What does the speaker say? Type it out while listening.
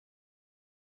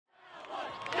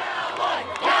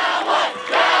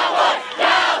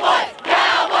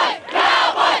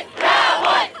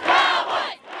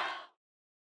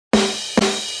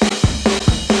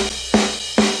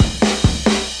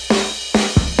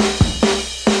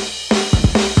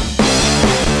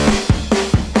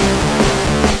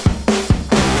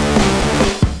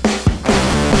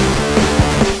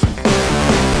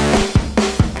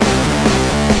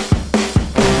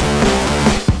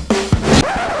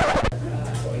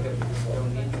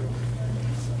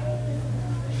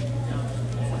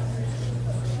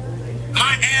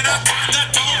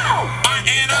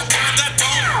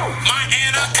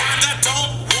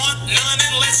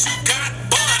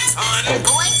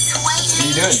What are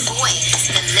you doing?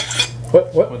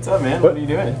 What's up, man? What are you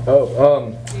doing?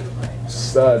 Oh,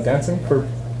 just dancing for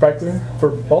practicing for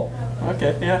ball.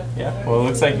 Okay, yeah. Well, it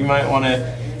looks like you might want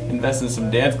to invest in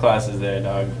some dance classes there,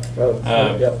 dog.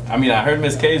 Yeah. I mean, I heard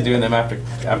Miss K's doing them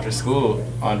after school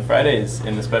on Fridays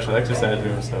in the special exercise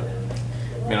room, so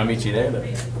I mean, I'll meet you there, though.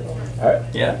 All right.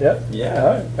 Yeah?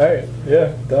 Yeah. All right.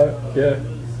 Yeah. Yeah.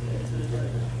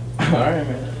 All right,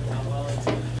 man.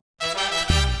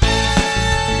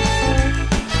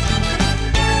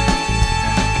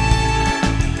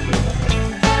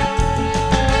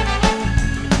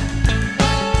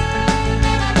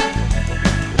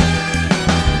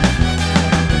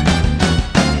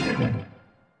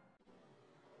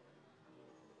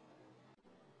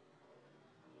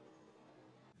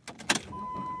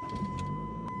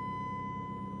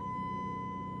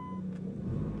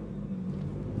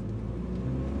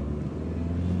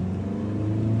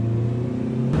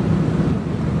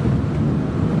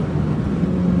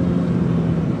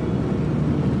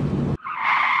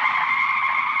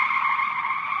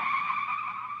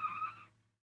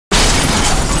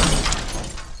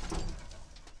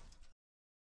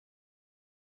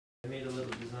 I made a little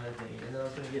design thing, and then I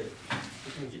was going to get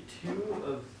two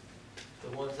of the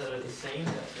ones that are the same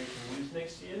that they can use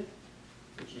next year,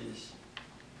 which is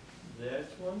that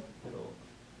one. It'll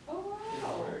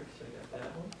work. So I got that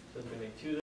one. So I'm going to make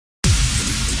two.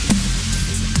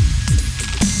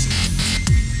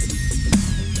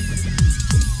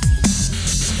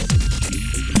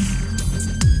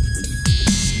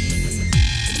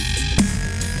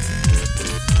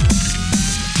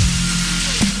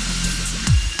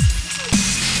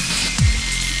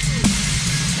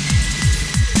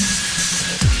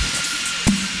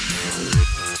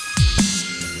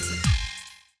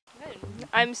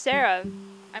 I'm Sarah.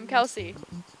 I'm Kelsey.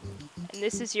 And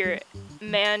this is your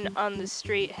man on the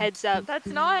street heads up. That's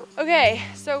not. Okay,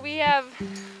 so we have,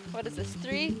 what is this,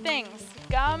 3 things.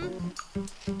 Gum,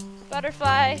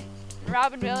 Butterfly, and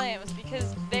Robin Williams,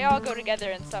 because they all go together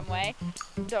in some way.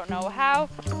 Don't know how.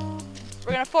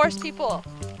 We're gonna force people,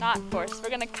 not force, we're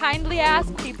gonna kindly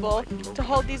ask people to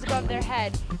hold these above their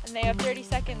head, and they have 30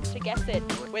 seconds to guess it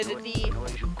with the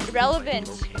relevant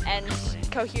and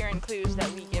coherent clues that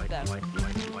we give them.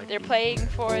 They're playing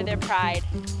for their pride,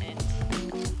 and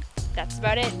that's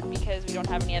about it because we don't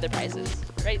have any other prizes.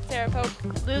 Right, Sarah Pope?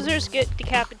 Losers get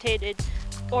decapitated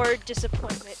or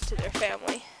disappointment to their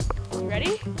family. You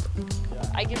ready?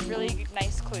 Yeah. I give really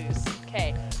nice clues.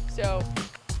 Okay, so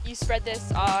you spread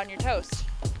this on your toast.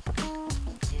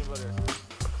 Peanut butter.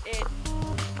 It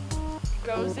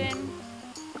goes in,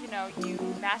 you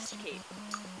masticate,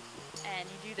 and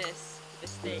you do this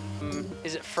thing.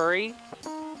 Is it furry?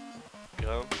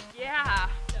 Go. Yeah.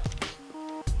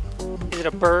 Is it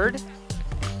a bird?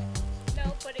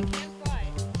 No, but it can't fly.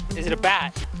 Is it a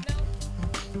bat? No.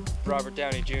 Robert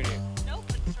Downey Jr. No,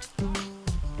 but it starts flying.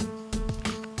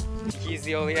 He's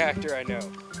the only actor I know.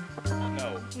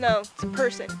 No. No, it's a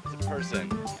person. It's a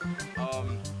person.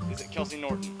 Is it Kelsey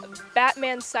Norton?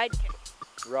 Batman's sidekick.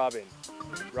 Robin.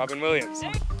 Robin Williams.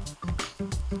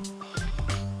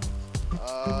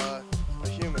 A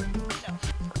human. No.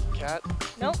 Cat.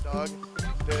 Nope. Dog.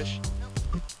 Nope. Fish.